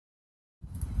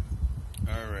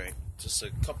Just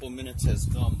a couple minutes has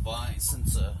gone by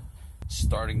since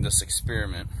starting this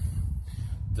experiment.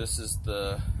 This is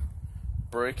the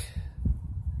brake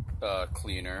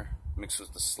cleaner mixed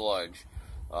with the sludge,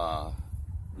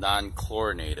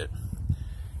 non-chlorinated.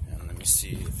 And let me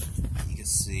see if you can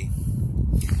see.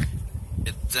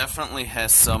 It definitely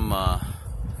has some.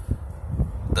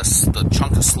 The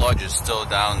chunk of sludge is still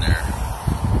down there.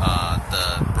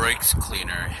 The brakes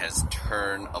cleaner has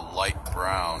turned a light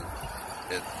brown.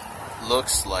 It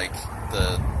looks like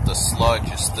the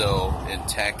sludge is still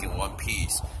intact in one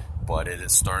piece, but it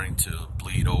is starting to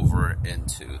bleed over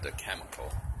into the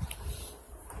chemical.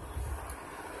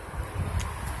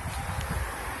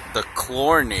 The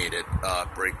chlorinated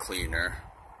brake cleaner,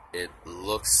 it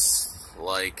looks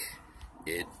like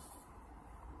it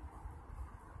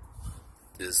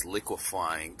is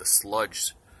liquefying the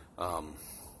sludge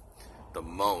the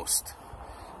most.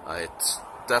 It's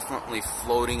definitely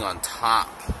floating on top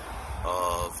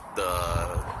of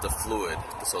the fluid.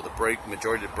 So the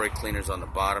majority of the brake cleaner is on the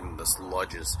bottom, and the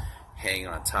sludge is hanging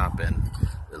on top, and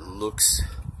it looks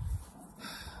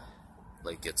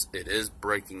like it is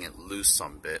breaking it loose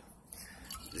some bit.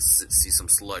 You see some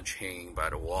sludge hanging by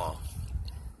the wall.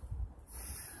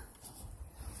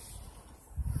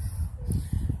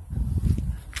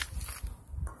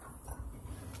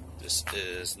 This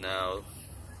is now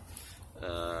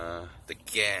the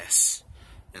gas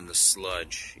and the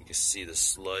sludge. You can see the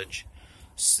sludge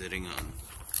sitting on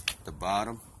the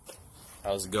bottom.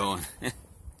 How's it going?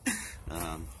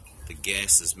 The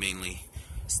gas is mainly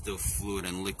still fluid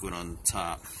and liquid on the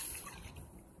top.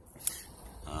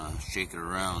 Shake it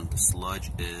around. The sludge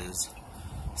is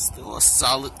still a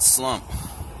solid slump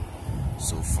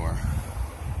so far.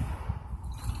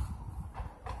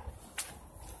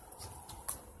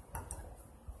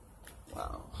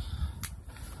 Wow.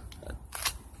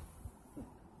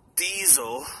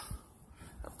 Diesel,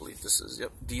 I believe this is,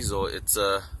 yep, diesel. It's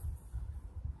has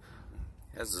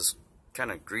this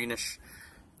kind of greenish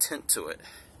tint to it.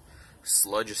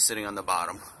 Sludge is sitting on the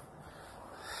bottom.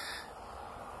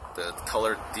 The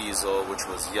color diesel, which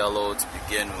was yellow to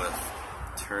begin with,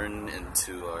 turned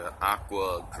into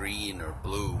aqua, green, or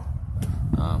blue.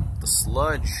 The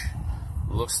sludge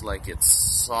looks like it's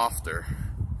softer.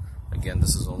 Again,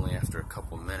 this is only after a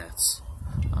couple minutes,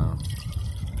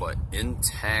 but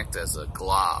intact as a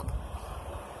glob.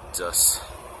 Just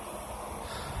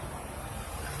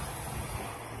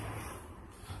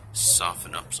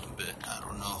soften up some bit. I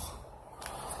don't know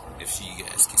if you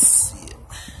guys can see it.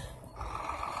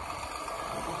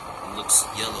 It looks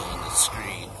yellow on the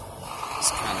screen.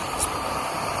 It's kind of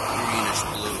greenish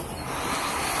blue.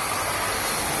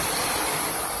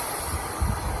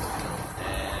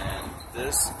 And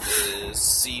this is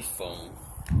sea foam.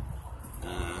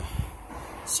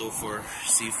 So far,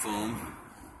 sea foam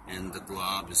and the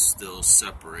glob is still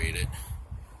separated.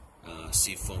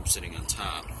 Sea foam sitting on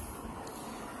top.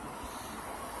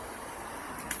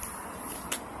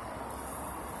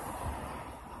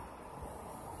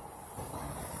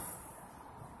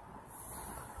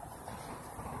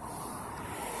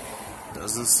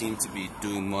 Doesn't seem to be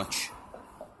doing much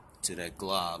to that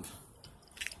glob.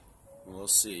 We'll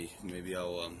see. Maybe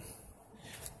I'll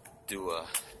do a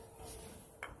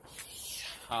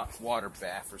hot water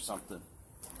bath or something.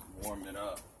 Warm it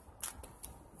up.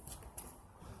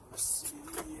 Let's see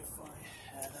if I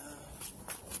have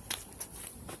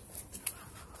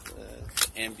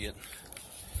the ambient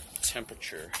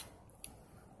temperature.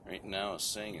 Right now it's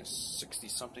saying it's 60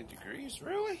 something degrees.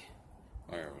 Really?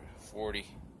 Or 40.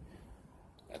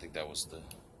 I think that was the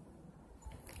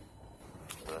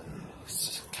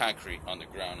concrete on the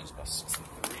ground is about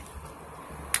 63.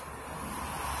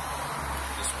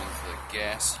 This one's the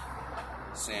gas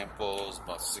sample is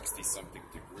about 60 something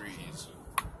degrees.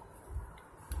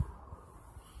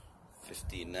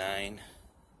 59.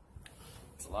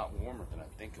 It's a lot warmer than I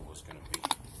think it was going to be.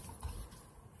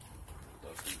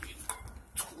 It's going to be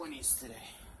 20s today.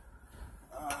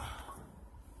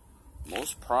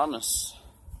 Most promise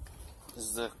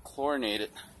is the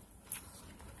chlorinated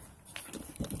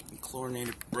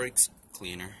brakes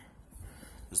cleaner.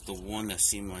 Is the one that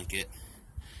seemed like it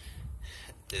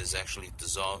is actually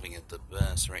dissolving it the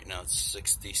best. Right now it's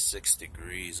 66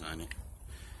 degrees on it.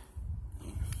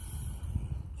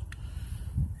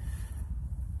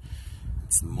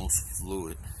 It's the most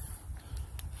fluid.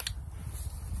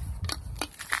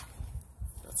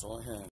 That's all I have.